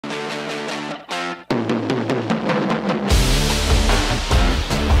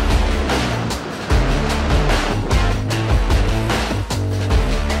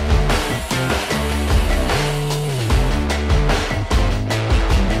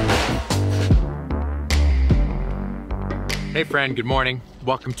Hey friend, good morning.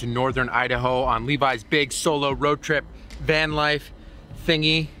 Welcome to Northern Idaho on Levi's big solo road trip, van life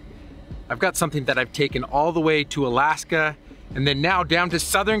thingy. I've got something that I've taken all the way to Alaska and then now down to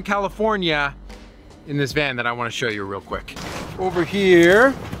Southern California in this van that I want to show you real quick. Over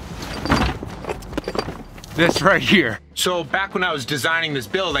here, this right here. So back when I was designing this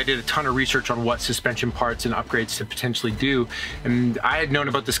build, I did a ton of research on what suspension parts and upgrades to potentially do. And I had known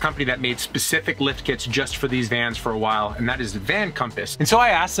about this company that made specific lift kits just for these vans for a while, and that is Van Compass. And so I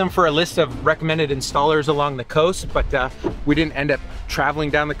asked them for a list of recommended installers along the coast, but we didn't end up traveling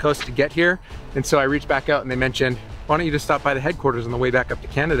down the coast to get here. And so I reached back out and they mentioned, why don't you just stop by the headquarters on the way back up to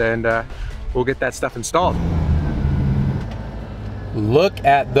Canada and we'll get that stuff installed. Look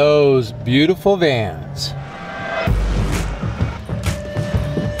at those beautiful vans.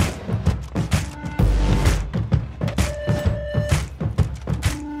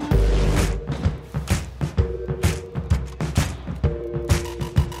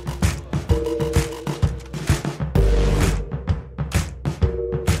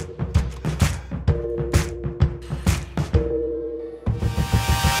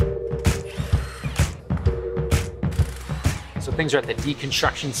 So things are at the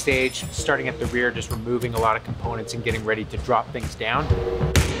deconstruction stage, starting at the rear, just removing a lot of components and getting ready to drop things down.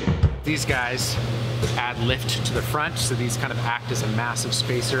 These guys add lift to the front, so these kind of act as a massive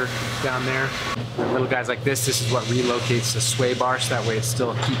spacer down there. For little guys like this is what relocates the sway bar, so that way it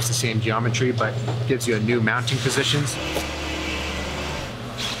still keeps the same geometry, but gives you a new mounting positions.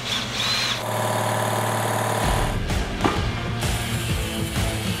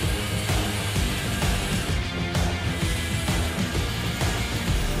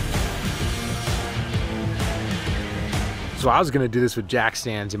 So I was gonna do this with jack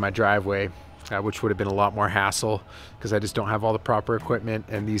stands in my driveway, which would have been a lot more hassle because I just don't have all the proper equipment,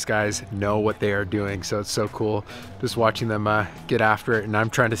 and these guys know what they are doing. So it's so cool just watching them get after it, and I'm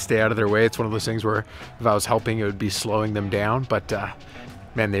trying to stay out of their way. It's one of those things where if I was helping, it would be slowing them down, but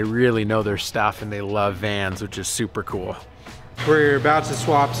man, they really know their stuff and they love vans, which is super cool. We're about to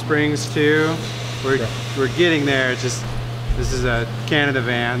swap springs too. We're getting there. It's just, this is a Canada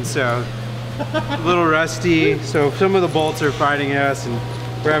van, so a little rusty, so some of the bolts are fighting us and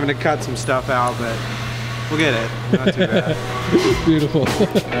we're having to cut some stuff out, but we'll get it. Not too bad. Beautiful.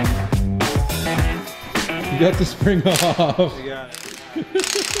 You got the spring off. You got it.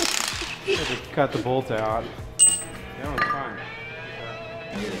 Just cut the bolt out. That one's fine.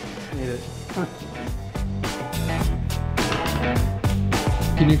 Need it.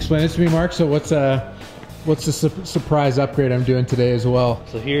 Can you explain this to me, Mark? So what's the surprise upgrade I'm doing today as well?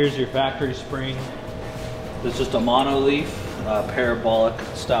 So here's your factory spring. It's just a monoleaf, parabolic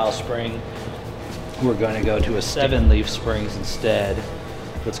style spring. We're going to go to a 7-leaf springs instead.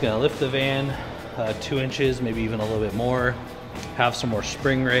 It's going to lift the van 2 inches, maybe even a little bit more. Have some more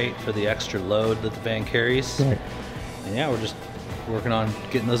spring rate for the extra load that the van carries. Right. And yeah, we're just working on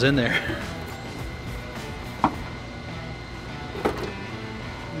getting those in there.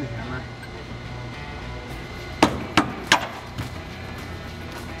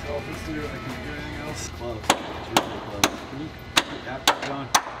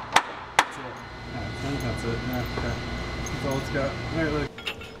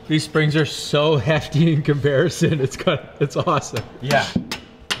 These springs are so hefty in comparison. It's awesome. Yeah,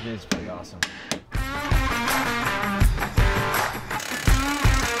 it is pretty awesome.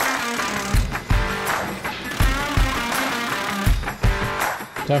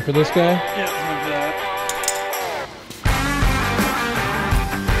 Time for this guy? Yeah, time for that.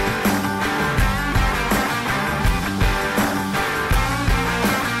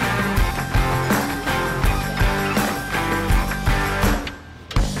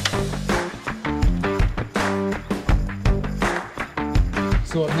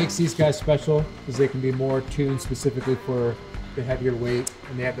 So what makes these guys special is they can be more tuned specifically for the heavier weight,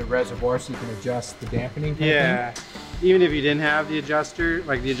 and they have the reservoir so you can adjust the dampening. Yeah, even if you didn't have the adjuster,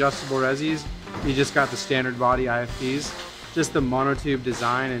 like the adjustable resis, you just got the standard body IFPs. Just the monotube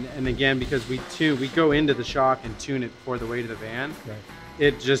design, and again, because we go into the shock and tune it for the weight of the van, Right.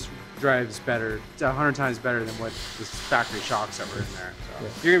 It just drives better. It's 100 times better than what the factory shocks that were in there. So Yeah.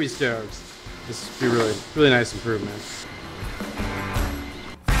 you're gonna be stoked. This will be really nice improvement.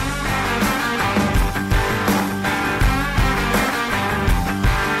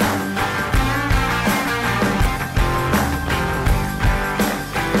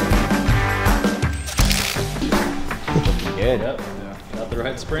 Good. Yep. Got the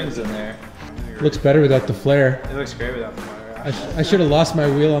right springs in there. Looks better without the flare. It looks great without the flare. I should have lost my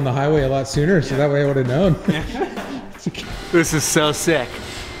wheel on the highway a lot sooner, so that way I would have known. This is so sick.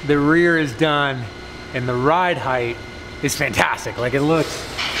 The rear is done and the ride height is fantastic. Like it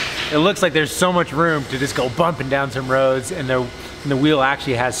looks like there's so much room to just go bumping down some roads, and the wheel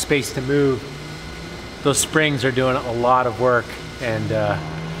actually has space to move. Those springs are doing a lot of work, and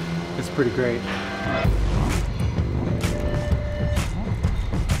it's pretty great.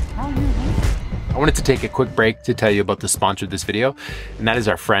 I wanted to take a quick break to tell you about the sponsor of this video, and that is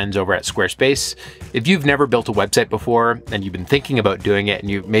our friends over at Squarespace. If you've never built a website before and you've been thinking about doing it,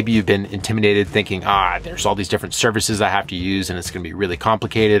 and maybe you've been intimidated thinking, there's all these different services I have to use and it's gonna be really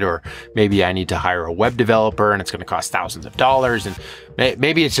complicated, or maybe I need to hire a web developer and it's gonna cost thousands of dollars, and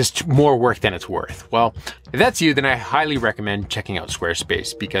maybe it's just more work than it's worth. Well, if that's you, then I highly recommend checking out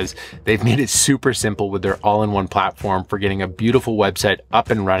Squarespace, because they've made it super simple with their all-in-one platform for getting a beautiful website up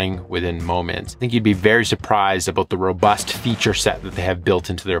and running within moments. I think you'd be very surprised about the robust feature set that they have built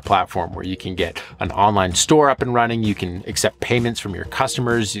into their platform, where you can get an online store up and running, you can accept payments from your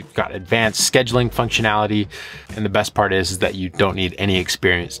customers, you've got advanced scheduling functionality, and the best part is that you don't need any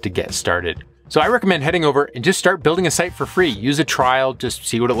experience to get started. So I recommend heading over and just start building a site for free. Use a trial, just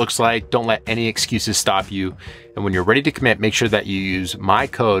see what it looks like. Don't let any excuses stop you. And when you're ready to commit, make sure that you use my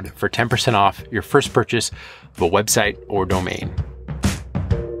code for 10% off your first purchase of a website or domain.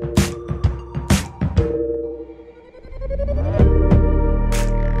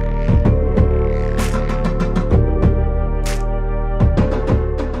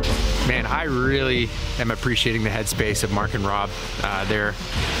 Man, I really am appreciating the headspace of Mark and Rob.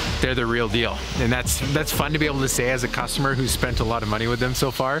 They're the real deal, and that's fun to be able to say as a customer who's spent a lot of money with them so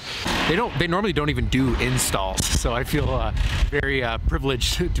far. They normally don't even do installs, so I feel very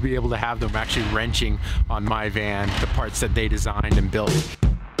privileged to be able to have them actually wrenching on my van the parts that they designed and built.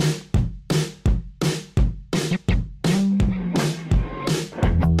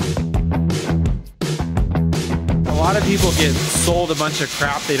 A lot of people get sold a bunch of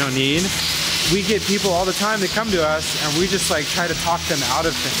crap they don't need. We get people all the time that come to us, and we just like try to talk them out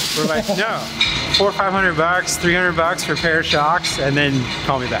of things. We're like, no, $400 or $500, $300 for a pair of shocks, and then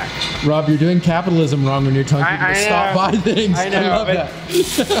call me back. Rob, you're doing capitalism wrong when you're telling people to stop by things. I know, I love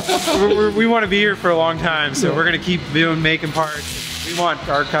that. we want to be here for a long time, so we're gonna keep making parts. We want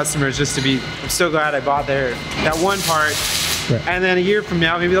our customers just to be, I'm so glad I bought that one part. Right. And then a year from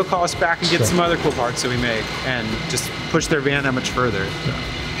now, maybe they'll call us back and get some other cool parts that we make, and just push their van that much further. Yeah.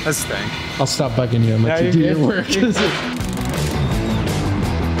 That's the thing. I'll stop bugging you and let you do your work.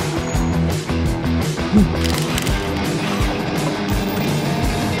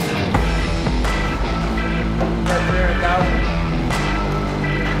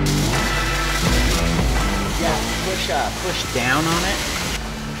 Yeah, push down on it.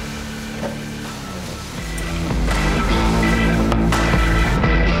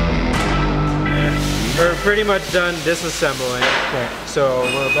 We're pretty much done disassembling. Right. So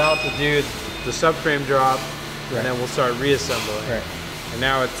we're about to do the subframe drop, Right. and then we'll start reassembling. Right. And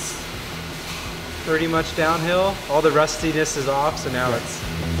now it's pretty much downhill. All the rustiness is off, so now it's...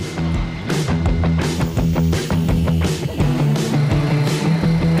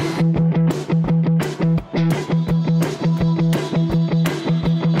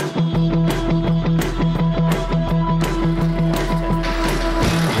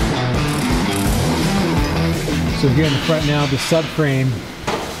 So here in the front now, the subframe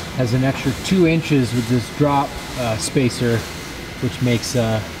has an extra 2 inches with this drop spacer, which makes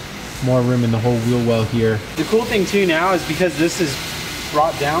more room in the whole wheel well here. The cool thing too now is because this is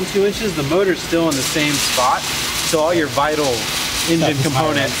brought down 2 inches, the motor's still in the same spot. So all your vital engine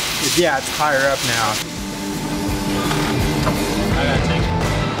components, it's higher up now. I gotta take it.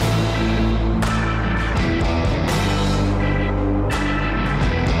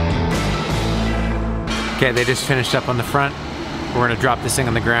 Okay, they just finished up on the front. We're gonna drop this thing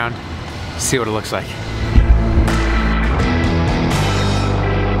on the ground, see what it looks like.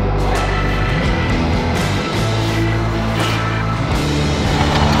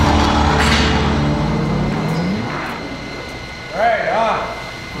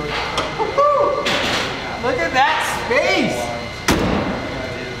 Look at that space!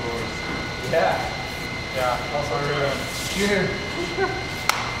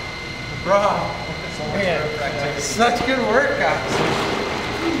 Bro, such good work, guys.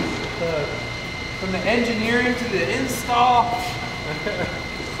 From the engineering to the install.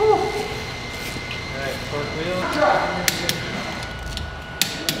 Alright, torque wheel.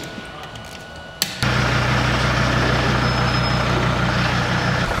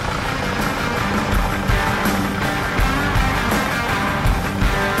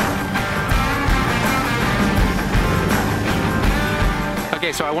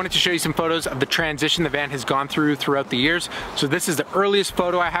 Okay, so I want to wanted to show you some photos of the transition the van has gone throughout the years. So this is the earliest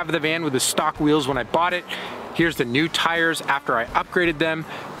photo I have of the van with the stock wheels when I bought it. Here's the new tires after I upgraded them.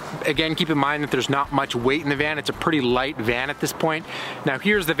 Again, keep in mind that there's not much weight in the van. It's a pretty light van at this point. Now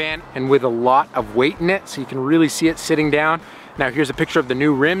here's the van, and with a lot of weight in it, so you can really see it sitting down. Now here's a picture of the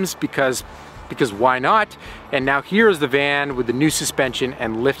new rims because why not? And now here's the van with the new suspension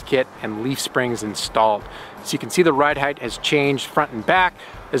and lift kit and leaf springs installed. So you can see the ride height has changed front and back.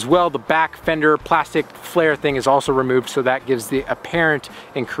 As well, the back fender plastic flare thing is also removed, so that gives the apparent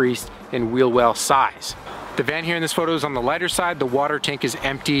increase in wheel well size. The van here in this photo is on the lighter side. The water tank is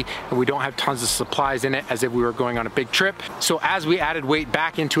empty and we don't have tons of supplies in it as if we were going on a big trip. So as we added weight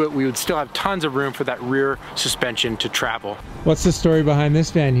back into it, we would still have tons of room for that rear suspension to travel. What's the story behind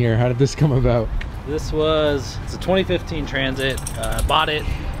this van here? How did this come about? It's a 2015 Transit. I bought it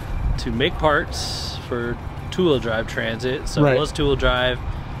to make parts for two-wheel drive Transit. So right. It was two-wheel drive.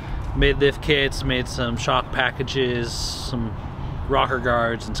 Made lift kits, made some shock packages, some rocker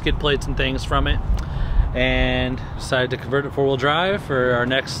guards and skid plates and things from it. And decided to convert it four-wheel drive for our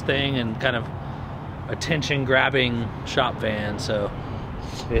next thing, and kind of attention-grabbing shop van. So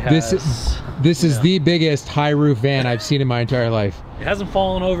it has, this is the biggest high roof van I've seen in my entire life. It hasn't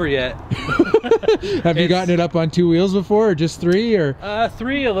fallen over yet. Have you gotten it up on two wheels before, or just three? Or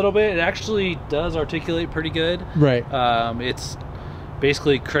three a little bit. It actually does articulate pretty good. Right. It's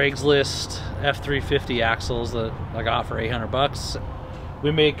basically Craigslist F350 axles that I got for 800 bucks. We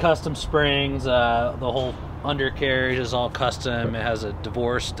made custom springs. The whole undercarriage is all custom. It has a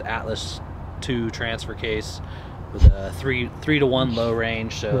divorced Atlas 2 transfer case with a 3-to-1 low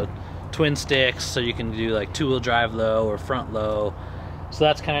range, so twin sticks, so you can do like two-wheel drive low or front low. So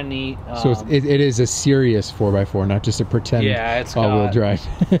that's kind of neat. So it is a serious 4x4, not just a pretend all-wheel drive.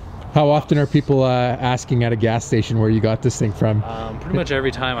 How often are people asking at a gas station where you got this thing from? Pretty much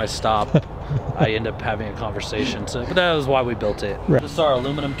every time I stop, I end up having a conversation. So, but that was why we built it. Right. This is our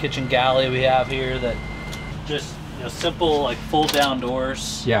aluminum kitchen galley we have here that just, you know, simple, like fold down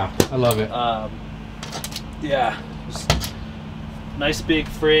doors. Yeah, I love it. Yeah, just nice big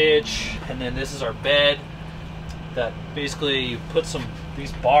fridge, and then this is our bed that basically you put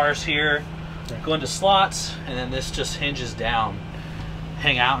these bars here, go into slots, and then this just hinges down.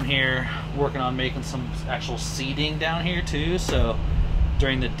 Hang out in here, working on making some actual seating down here too, so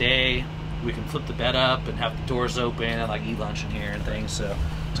during the day we can flip the bed up and have the doors open and like eat lunch in here and things. So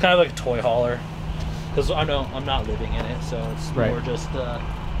it's kind of like a toy hauler, because I know I'm not living in it, so it's more just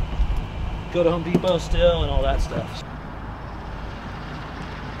go to Home Depot still and all that stuff.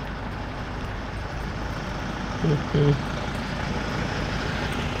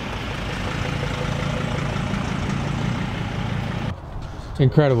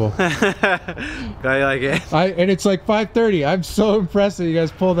 Incredible. I like it. And it's like 5:30. I'm so impressed that you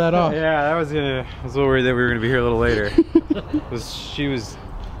guys pulled that off. Yeah, I was a little worried that we were gonna be here a little later.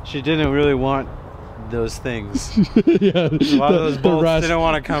 She didn't really want those things. Yeah, a lot of those bolts didn't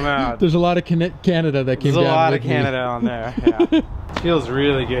want to come out. There's a lot of Canada that came down. There's a lot of Canada on there. Yeah. Feels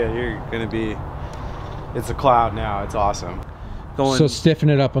really good. You're gonna be. It's a cloud now. It's awesome. So stiffen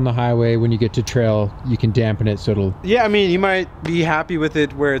it up on the highway. When you get to trail, you can dampen it so it'll... Yeah, I mean, you might be happy with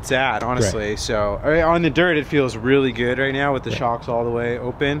it where it's at, honestly. Right. So on the dirt, it feels really good right now with the shocks all the way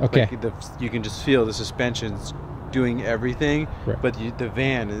open. Okay. Like you can just feel the suspension's doing everything. Right. But the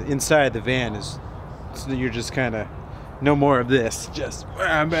van, inside the van is, so you're just kind of, no more of this. Just,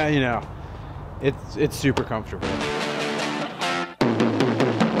 you know, it's super comfortable.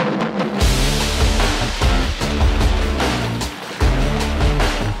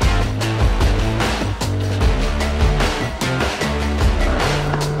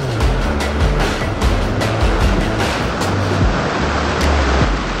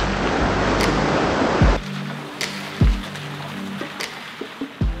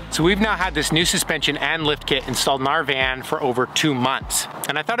 So we've now had this new suspension and lift kit installed in our van for over 2 months.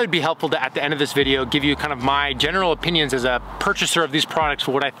 And I thought it'd be helpful to, at the end of this video, give you kind of my general opinions as a purchaser of these products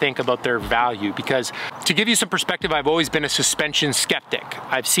for what I think about their value. Because to give you some perspective, I've always been a suspension skeptic.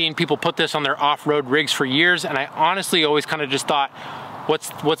 I've seen people put this on their off-road rigs for years, and I honestly always kind of just thought,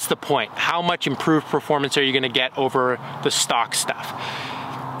 what's the point? How much improved performance are you gonna get over the stock stuff?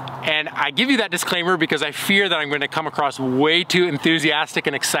 And I give you that disclaimer because I fear that I'm going to come across way too enthusiastic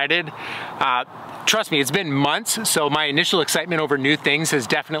and excited. Trust me, it's been months, so my initial excitement over new things has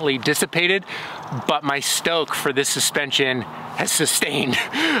definitely dissipated, but my stoke for this suspension has sustained.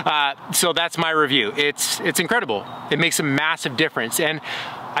 So that's my review. It's incredible. It makes a massive difference. And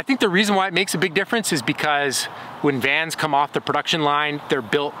I think the reason why it makes a big difference is because when vans come off the production line, they're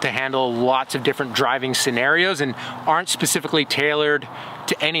built to handle lots of different driving scenarios and aren't specifically tailored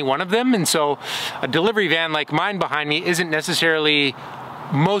to any one of them. And so a delivery van like mine behind me isn't necessarily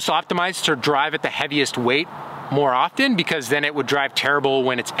most optimized to drive at the heaviest weight more often, because then it would drive terrible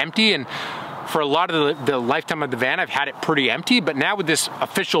when it's empty. And for a lot of the lifetime of the van, I've had it pretty empty, but now with this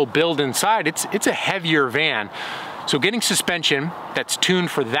official build inside, it's a heavier van. So getting suspension that's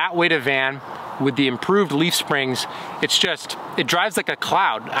tuned for that weight of van with the improved leaf springs, it drives like a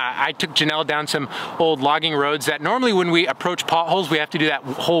cloud. I took Janelle down some old logging roads that normally when we approach potholes, we have to do that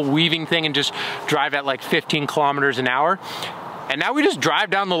whole weaving thing and just drive at like 15 kilometers an hour. And now we just drive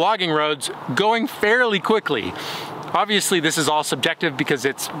down the logging roads going fairly quickly. Obviously, this is all subjective because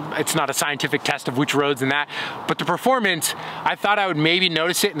it's not a scientific test of which roads and that, but the performance, I thought I would maybe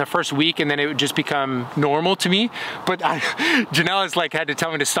notice it in the first week and then it would just become normal to me. But Janelle has like had to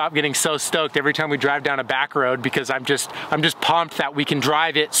tell me to stop getting so stoked every time we drive down a back road, because I'm just pumped that we can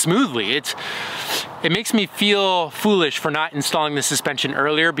drive it smoothly. It makes me feel foolish for not installing the suspension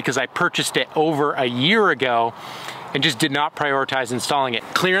earlier, because I purchased it over a year ago and just did not prioritize installing it.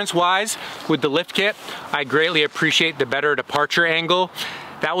 Clearance-wise, with the lift kit, I greatly appreciate the better departure angle.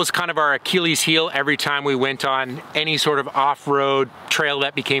 That was kind of our Achilles heel every time we went on any sort of off-road trail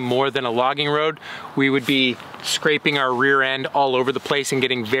that became more than a logging road. We would be scraping our rear end all over the place and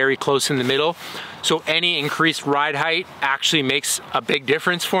getting very close in the middle. So any increased ride height actually makes a big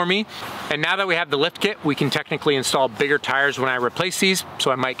difference for me. And now that we have the lift kit, we can technically install bigger tires when I replace these.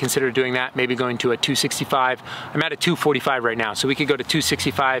 So I might consider doing that, maybe going to a 265. I'm at a 245 right now, so we could go to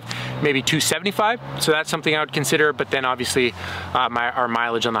 265, maybe 275. So that's something I would consider, but then obviously our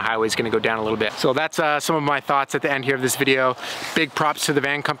mileage on the highway is gonna go down a little bit. So that's some of my thoughts at the end here of this video. Big props to the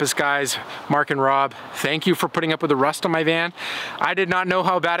Van Compass guys, Mark and Rob. Thank you for putting up with the rust on my van. I did not know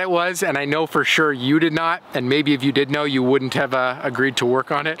how bad it was, and I know for sure you did not, and maybe if you did know, you wouldn't have agreed to work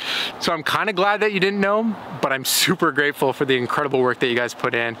on it. So I'm kind of glad that you didn't know, but I'm super grateful for the incredible work that you guys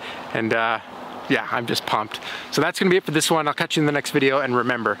put in, and yeah, I'm just pumped. So that's gonna be it for this one. I'll catch you in the next video, and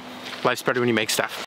remember, life's better when you make stuff.